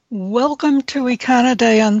Welcome to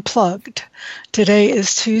Econoday Unplugged. Today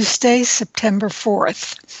is Tuesday, September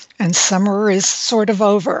 4th, and summer is sort of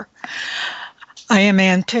over. I am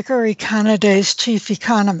Ann Picker, Econoday's chief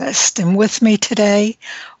economist, and with me today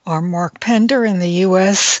are Mark Pender in the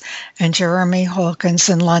U.S. and Jeremy Hawkins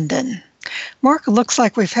in London. Mark, it looks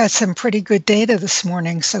like we've had some pretty good data this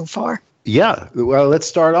morning so far. Yeah, well, let's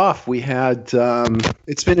start off. We had,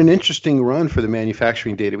 it's been an interesting run for the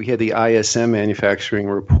manufacturing data. We had the ISM manufacturing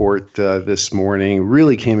report this morning,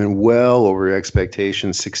 really came in well over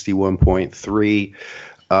expectations,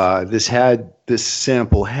 61.3. This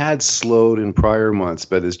sample had slowed in prior months,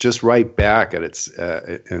 but is just right back at its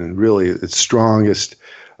strongest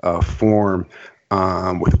form,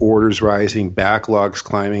 with orders rising, backlogs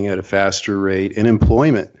climbing at a faster rate, and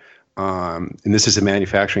employment. And this is a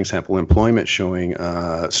manufacturing sample, employment showing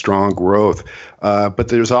strong growth. But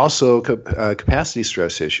there's also capacity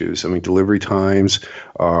stress issues. I mean, delivery times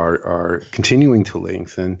are continuing to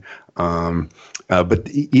lengthen. But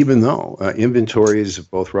even though inventories of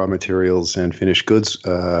both raw materials and finished goods,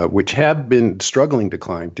 which have been struggling to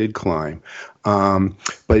climb, did climb.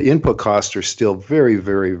 But input costs are still very,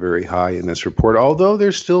 very, very high in this report, although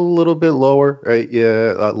they're still a little bit lower,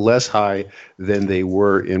 less high than they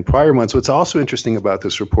were in prior months. What's also interesting about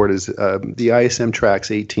this report is the ISM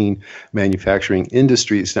tracks 18 manufacturing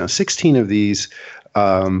industries. Now, 16 of these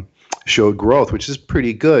showed growth, which is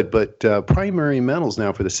pretty good, but primary metals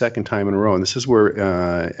now for the second time in a row, and this is where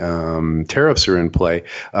tariffs are in play,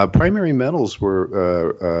 primary metals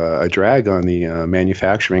were a drag on the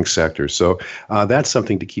manufacturing sector. So that's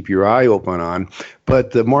something to keep your eye open on.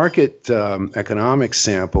 But the market economics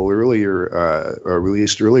sample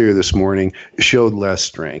released earlier this morning showed less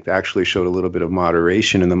strength, actually showed a little bit of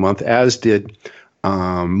moderation in the month, as did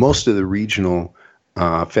most of the regional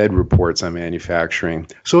Fed reports on manufacturing.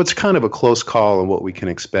 So it's kind of a close call on what we can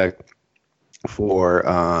expect for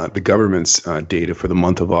the government's data for the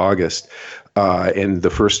month of August. And the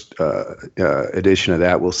first edition of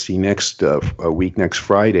that we'll see next week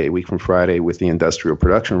from Friday with the industrial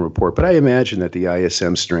production report. But I imagine that the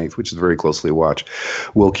ISM strength, which is very closely watched,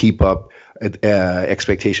 will keep up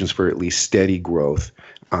expectations for at least steady growth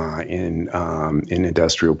in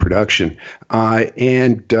industrial production.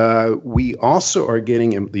 And we also are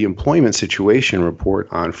getting the employment situation report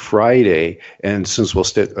on Friday. And since we'll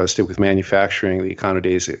stick with manufacturing, the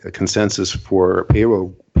Econoday's consensus for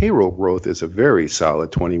payroll growth is a very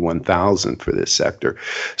solid 21,000 for this sector.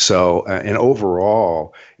 So, and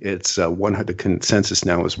overall, it's the consensus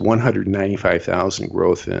now is 195,000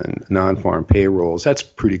 growth in non-farm payrolls. That's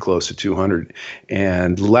pretty close to 200.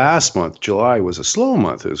 And last month, July, was a slow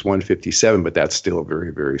month. It was 157, but that's still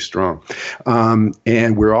very, very strong.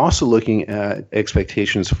 And we're also looking at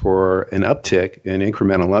expectations for an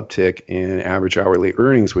incremental uptick in average hourly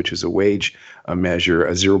earnings, which is a wage measure,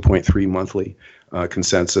 a 0.3 monthly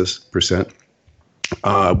consensus percent,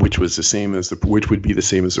 which would be the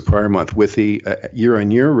same as the prior month, with the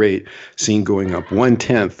year-on-year rate seen going up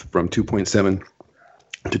 1/10 from 2.7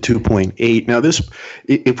 to 2.8. Now,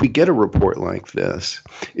 if we get a report like this,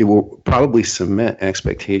 it will probably cement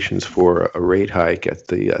expectations for a rate hike at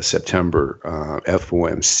the September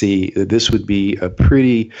FOMC. This would be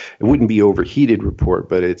it wouldn't be overheated report,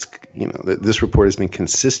 but this report has been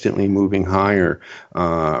consistently moving higher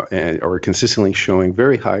or consistently showing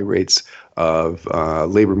very high rates of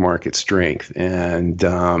labor market strength. And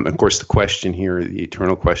of course, the question here, the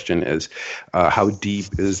eternal question, is how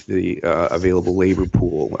deep is the available labor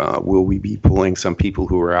pool? Will we be pulling some people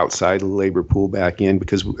who are outside the labor pool back in?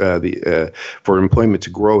 Because for employment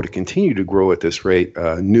to continue to grow at this rate,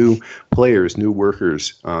 new players, new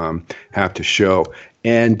workers have to show.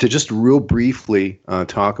 And to just real briefly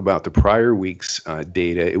talk about the prior week's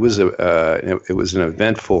data, it was an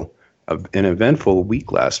eventful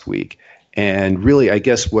week last week. And really, I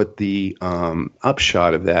guess what the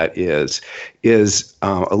upshot of that is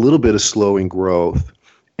a little bit of slowing growth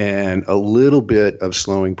and a little bit of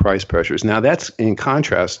slowing price pressures. Now, that's in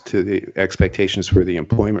contrast to the expectations for the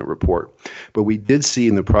employment report. But we did see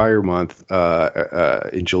in the prior month,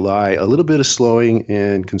 in July, a little bit of slowing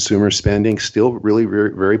in consumer spending, still really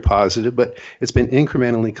very, very positive, but it's been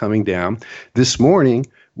incrementally coming down. This morning,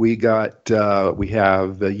 we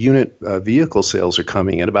have unit vehicle sales are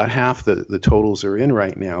coming in. About half the totals are in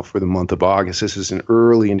right now for the month of August. This is an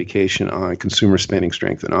early indication on consumer spending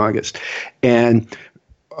strength in August. And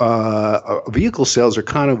vehicle sales are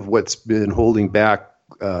kind of what's been holding back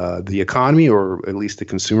the economy, or at least the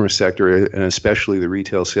consumer sector, and especially the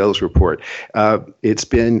retail sales report. It's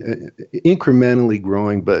been incrementally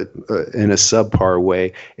growing, but in a subpar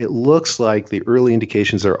way. It looks like the early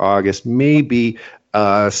indications are August may be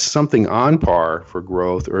something on par for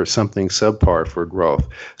growth or something subpar for growth.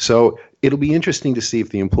 So it'll be interesting to see if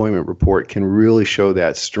the employment report can really show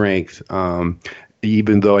that strength.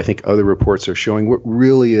 Even though I think other reports are showing what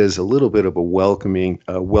really is a little bit of a welcomed,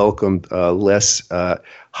 less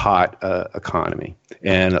hot economy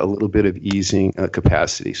and a little bit of easing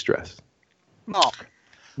capacity stress. Mark,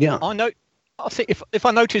 yeah, I think if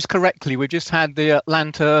I noticed correctly, we just had the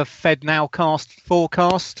Atlanta Fed Nowcast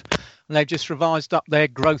forecast, and they've just revised up their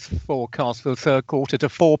growth forecast for the third quarter to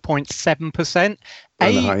 4.7%.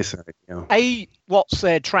 On the high side, yeah. A, what's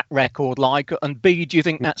their track record like, and B, do you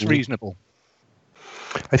think that's reasonable?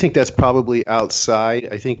 I think that's probably outside.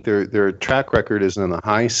 I think their track record is on the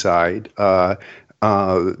high side. That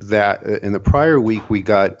in the prior week we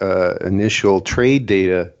got initial trade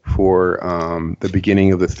data for the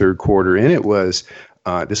beginning of the third quarter, and it was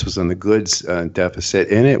this was on the goods deficit,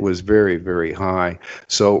 and it was very, very high.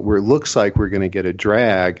 So it looks like we're going to get a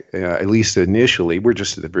drag, at least initially. We're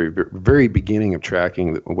just at the very, very beginning of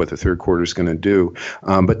tracking what the third quarter is going to do.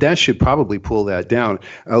 But that should probably pull that down,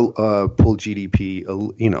 pull GDP,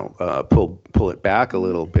 pull it back a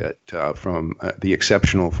little bit from the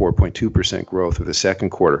exceptional 4.2% growth of the second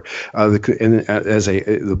quarter.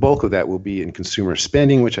 The bulk of that will be in consumer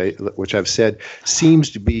spending, which I've said seems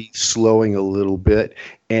to be slowing a little bit.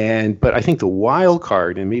 But I think the wild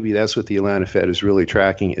card, and maybe that's what the Atlanta Fed is really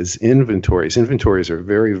tracking, is inventories. Inventories are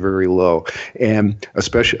very, very low, and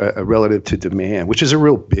especially relative to demand, which is a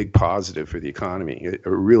real big positive for the economy. It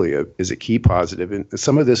really is a key positive. And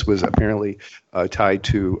some of this was apparently tied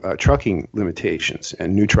to trucking limitations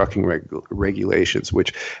and new trucking regulations,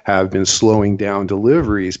 which have been slowing down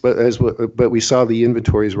deliveries. But we saw the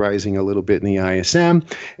inventories rising a little bit in the ISM,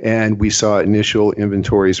 and we saw initial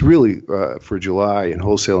inventories really for July and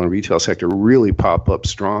wholesale and retail sector really pop up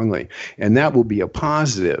strongly, and that will be a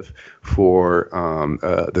positive for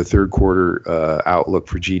the third quarter outlook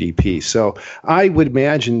for GDP. So I would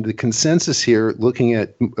imagine the consensus here, looking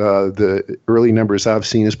at the early numbers I've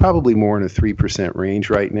seen, is probably more in a 3%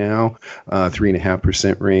 range right now,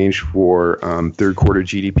 3.5% range for third quarter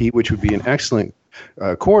GDP, which would be an excellent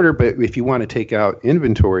quarter. But if you want to take out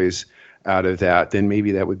inventories out of that, then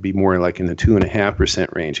maybe that would be more like in the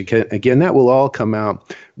 2.5% range. Again, that will all come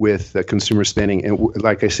out with consumer spending, and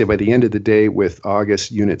like I say, by the end of the day, with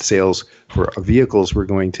August unit sales for vehicles, we're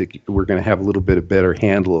going to have a little bit of better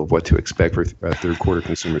handle of what to expect for third quarter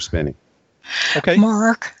consumer spending. Okay,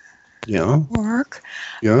 Mark. Yeah. Mark.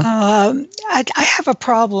 Yeah. I have a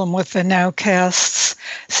problem with the nowcasts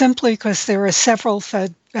simply because there are several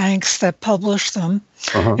Fed banks that publish them,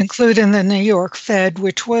 including the New York Fed,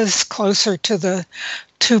 which was closer to the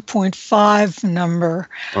 2.5 number.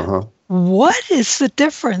 What is the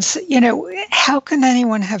difference? How can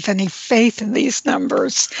anyone have any faith in these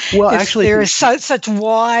numbers if there is such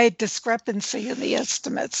wide discrepancy in the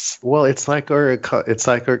estimates? Well, it's like our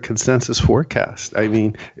consensus forecast. I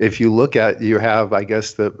mean, if you look at, you have, I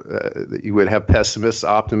guess, you would have pessimists,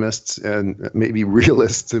 optimists, and maybe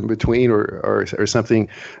realists in between, or something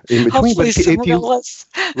in between. Hopefully some realists.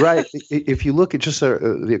 Right. If you look at just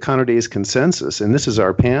the Econoday's consensus, and this is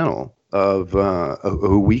our panel of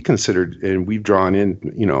who we considered, and we've drawn in,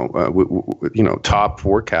 top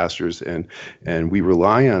forecasters, and we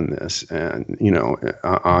rely on this, and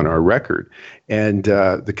on our record. And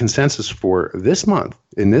the consensus for this month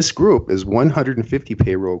in this group is 150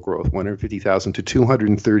 payroll growth, 150,000 to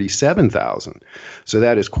 237,000. So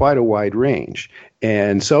that is quite a wide range.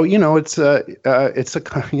 And so, every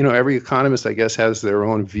economist, I guess, has their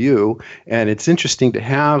own view, and it's interesting to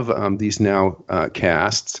have these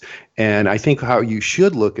casts. And I think how you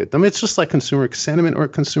should look at them, it's just like consumer sentiment or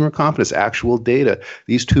consumer confidence, actual data.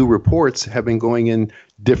 These two reports have been going in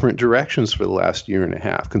different directions for the last year and a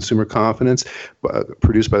half. Consumer confidence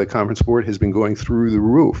produced by the Conference Board has been going through the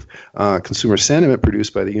roof. Consumer sentiment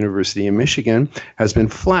produced by the University of Michigan has been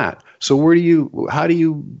flat. So how do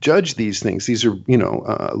you judge these things? These are,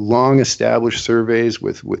 long established surveys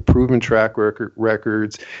with proven track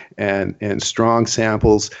records and strong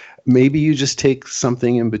samples. Maybe you just take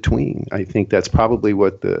something in between. I think that's probably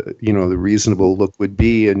what the reasonable look would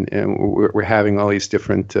be, and we're having all these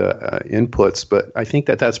different inputs, but I think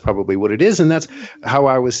that's probably what it is, and that's how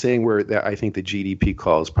I was saying I think the GDP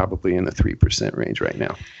call is probably in the 3% range right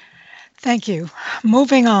now. Thank you.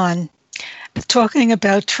 Moving on, talking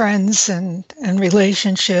about trends and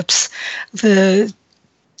relationships,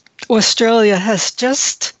 Australia has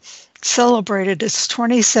just celebrated its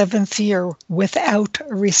 27th year without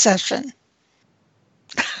a recession,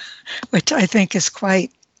 which I think is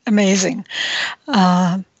quite amazing.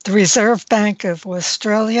 The Reserve Bank of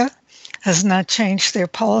Australia has not changed their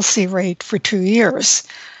policy rate for 2 years.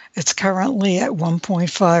 It's currently at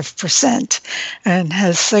 1.5% and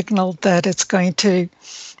has signaled that it's going to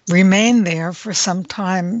remain there for some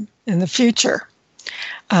time in the future.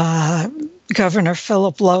 Governor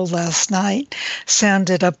Philip Lowe last night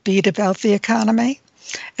sounded upbeat about the economy,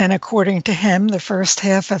 and according to him, the first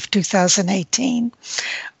half of 2018,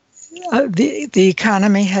 the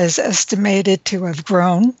economy has estimated to have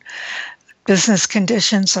grown. Business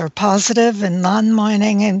conditions are positive, and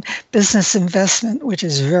non-mining and business investment, which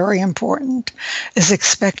is very important, is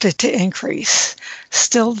expected to increase.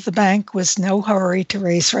 Still, the bank was no hurry to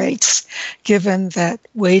raise rates, given that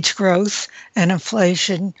wage growth and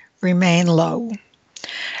inflation remain low.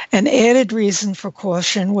 An added reason for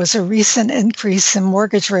caution was a recent increase in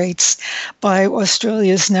mortgage rates by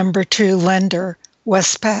Australia's number 2 lender,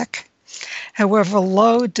 Westpac. However,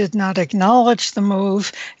 Lowe did not acknowledge the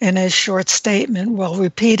move in his short statement, while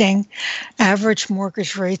repeating average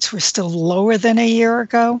mortgage rates were still lower than a year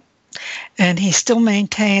ago, and he still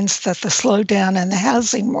maintains that the slowdown in the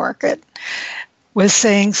housing market was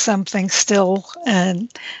saying something still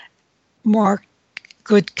and more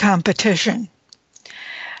good competition.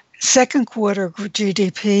 Second quarter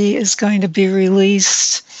GDP is going to be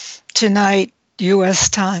released tonight, U.S.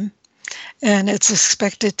 time, and it's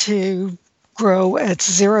expected to grow at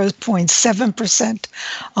 0.7%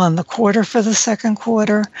 on the quarter for the second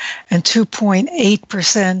quarter and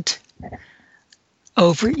 2.8%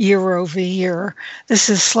 year over year. This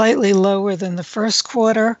is slightly lower than the first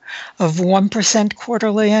quarter of 1%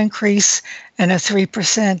 quarterly increase and a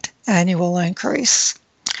 3% annual increase.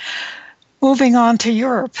 Moving on to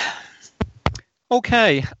Europe.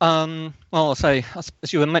 Okay. Well, I'll say,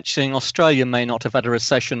 as you were mentioning, Australia may not have had a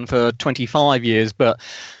recession for 25 years, but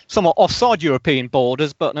somewhat offside European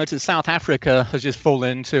borders. But notice South Africa has just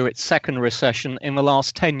fallen into its second recession in the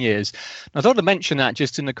last 10 years. And I thought to mention that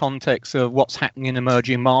just in the context of what's happening in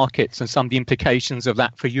emerging markets and some of the implications of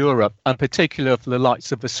that for Europe, and particularly for the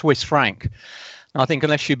likes of the Swiss franc. I think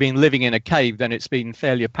unless you've been living in a cave, then it's been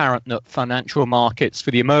fairly apparent that financial markets,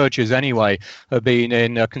 for the emergers anyway, have been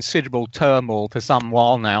in considerable turmoil for some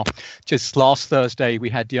while now. Just last Thursday, we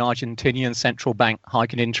had the Argentinian central bank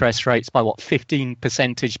hiking interest rates by, 15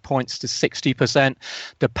 percentage points to 60%.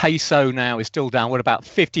 The peso now is still down, about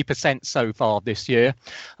 50% so far this year.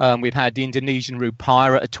 We've had the Indonesian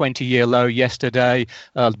rupiah at a 20-year low yesterday.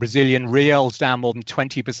 The Brazilian real's down more than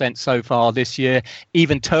 20% so far this year.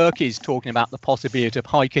 Even Turkey's talking about the possibility of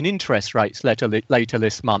hiking interest rates later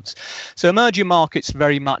this month. So emerging markets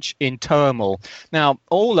very much in turmoil. Now,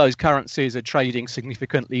 all those currencies are trading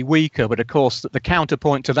significantly weaker, but of course the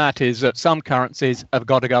counterpoint to that is that some currencies have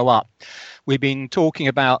got to go up. We've been talking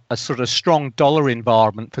about a sort of strong dollar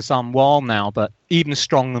environment for some while now, but even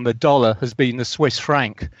stronger than the dollar has been the Swiss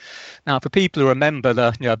franc. Now, for people who remember,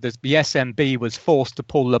 the SNB was forced to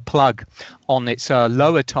pull the plug on its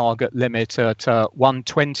lower target limit at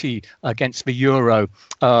 120 against the euro,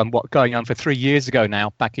 going on for 3 years ago now,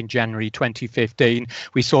 back in January 2015.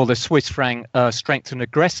 We saw the Swiss franc strengthen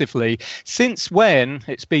aggressively, since when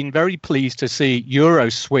it's been very pleased to see euro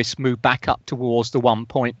Swiss move back up towards the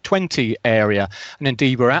 1.20 area. And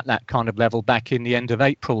indeed, we're at that kind of level back in the end of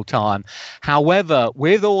April time. However,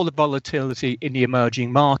 with all the volatility in the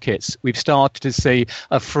emerging markets, we've started to see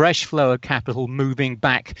a fresh flow of capital moving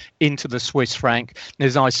back into the Swiss franc. And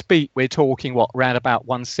as I speak, we're talking around about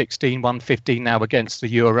 116, 115 now against the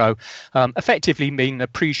euro, effectively meaning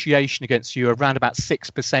appreciation against the euro around about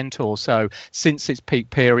 6% or so since its peak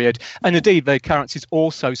period. And indeed, the currency's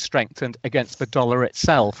also strengthened against the dollar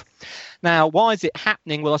itself. Now, why is it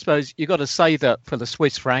happening? Well, I suppose you've got to say that for the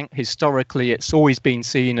Swiss franc, historically, it's always been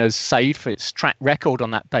seen as safe. Its track record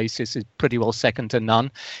on that basis is pretty well second to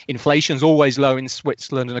none. Inflation's always low in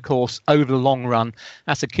Switzerland. And of course, over the long run,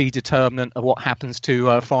 that's a key determinant of what happens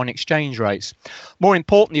to foreign exchange rates. More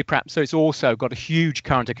importantly, perhaps, so it's also got a huge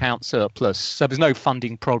current account surplus. So there's no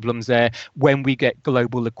funding problems there when we get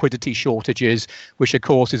global liquidity shortages, which, of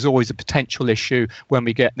course, is always a potential issue when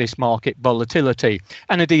we get this market volatility.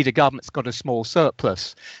 And indeed, the government's got a small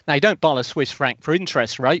surplus. Now, you don't buy a Swiss franc for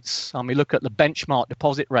interest rates. We look at the benchmark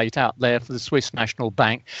deposit rate out there for the Swiss National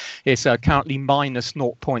Bank. It's currently minus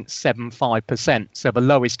 0.75%, so the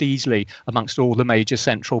lowest easily amongst all the major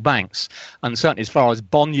central banks. And certainly as far as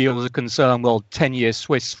bond yields are concerned, well, 10-year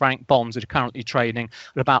Swiss franc bonds are currently trading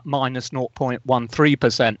at about minus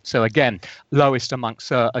 0.13%. So again, lowest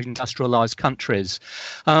amongst industrialized countries.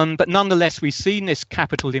 But nonetheless, we've seen this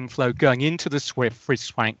capital inflow going into the Swiss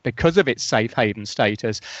franc because of its safe haven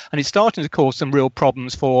status, and it's starting to cause some real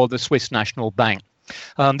problems for the Swiss National Bank.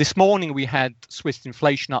 This morning we had Swiss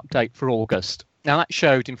inflation update for August. Now, that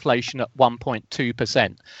showed inflation at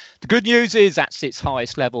 1.2%. The good news is that's its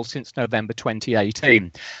highest level since November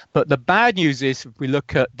 2018. But the bad news is, if we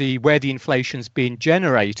look at where the inflation's been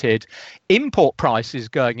generated, import prices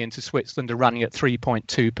going into Switzerland are running at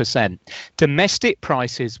 3.2%. Domestic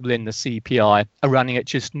prices within the CPI are running at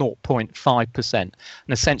just 0.5%. And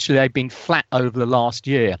essentially, they've been flat over the last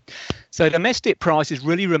year. So domestic prices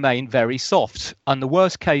really remain very soft. And the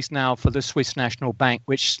worst case now for the Swiss National Bank,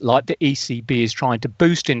 which, like the ECB, is trying to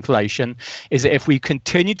boost inflation, is that if we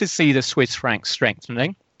continue to see the Swiss franc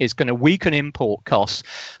strengthening, it's going to weaken import costs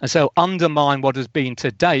and so undermine what has been to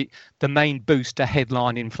date the main boost to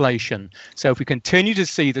headline inflation. So if we continue to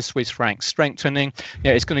see the Swiss franc strengthening,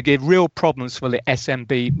 it's going to give real problems for the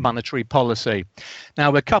SNB monetary policy.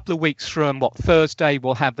 Now, a couple of weeks from Thursday,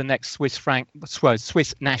 we'll have the next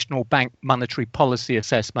Swiss National Bank monetary policy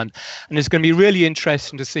assessment, and it's going to be really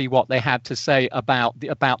interesting to see what they have to say about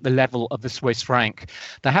the level of the Swiss franc.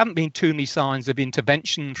 There haven't been too many signs of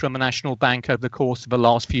intervention from a national bank over the course of the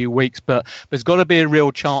last few weeks, but there's got to be a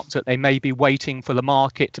real chance that they may be waiting for the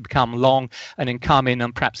market to become long and then come in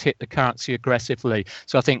and perhaps hit the currency aggressively.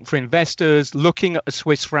 So I think for investors looking at the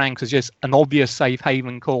Swiss franc as just an obvious safe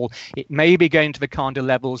haven call, it may be going to the kind of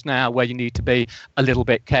levels now where you need to be a little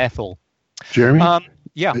bit careful. Jeremy?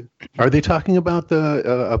 Yeah. Are they talking about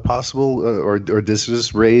a possible, or does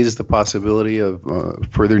this raise the possibility of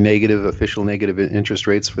further official negative interest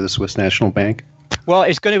rates for the Swiss National Bank? Well,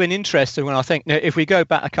 it's going to be an interesting one. I think if we go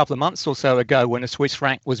back a couple of months or so ago when the Swiss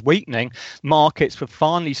franc was weakening, markets were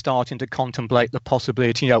finally starting to contemplate the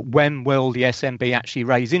possibility, when will the SNB actually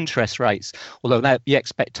raise interest rates? Although the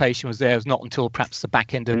expectation was not until perhaps the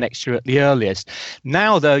back end of next year at the earliest.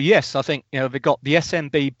 Now, though, yes, I think we've got the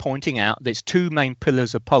SNB pointing out that its two main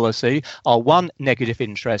pillars of policy are one, negative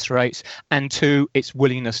interest rates, and two, its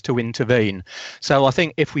willingness to intervene. So I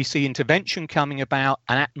think if we see intervention coming about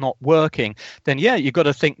and that not working, then you've got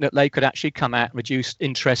to think that they could actually come out and reduce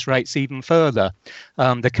interest rates even further.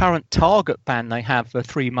 The current target band they have for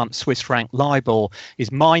 3-month Swiss franc LIBOR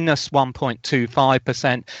is minus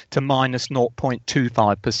 1.25% to minus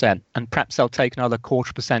 0.25%. And perhaps they'll take another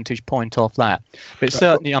quarter percentage point off that. But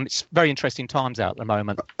certainly, it's very interesting times out at the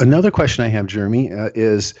moment. Another question I have, Jeremy,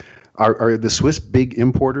 is are the Swiss big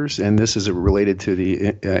importers, and this is related to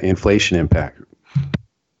the inflation impact?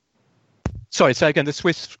 Sorry, say again, the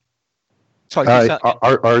Swiss...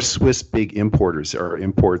 Are Swiss big importers? Are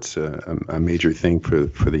imports a major thing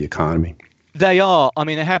for the economy? They are. I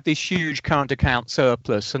mean, they have this huge current account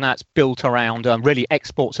surplus, and that's built around really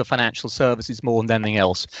exports of financial services more than anything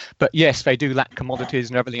else. But yes, they do lack commodities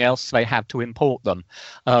and everything else, so they have to import them.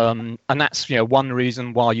 And that's one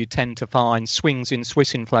reason why you tend to find swings in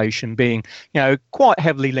Swiss inflation being quite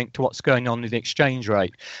heavily linked to what's going on with the exchange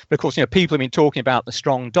rate. But of course, people have been talking about the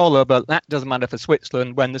strong dollar, but that doesn't matter for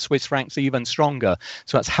Switzerland when the Swiss franc's even stronger.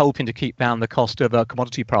 So that's helping to keep down the cost of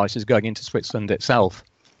commodity prices going into Switzerland itself.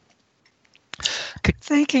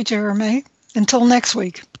 Thank you, Jeremy. Until next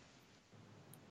week.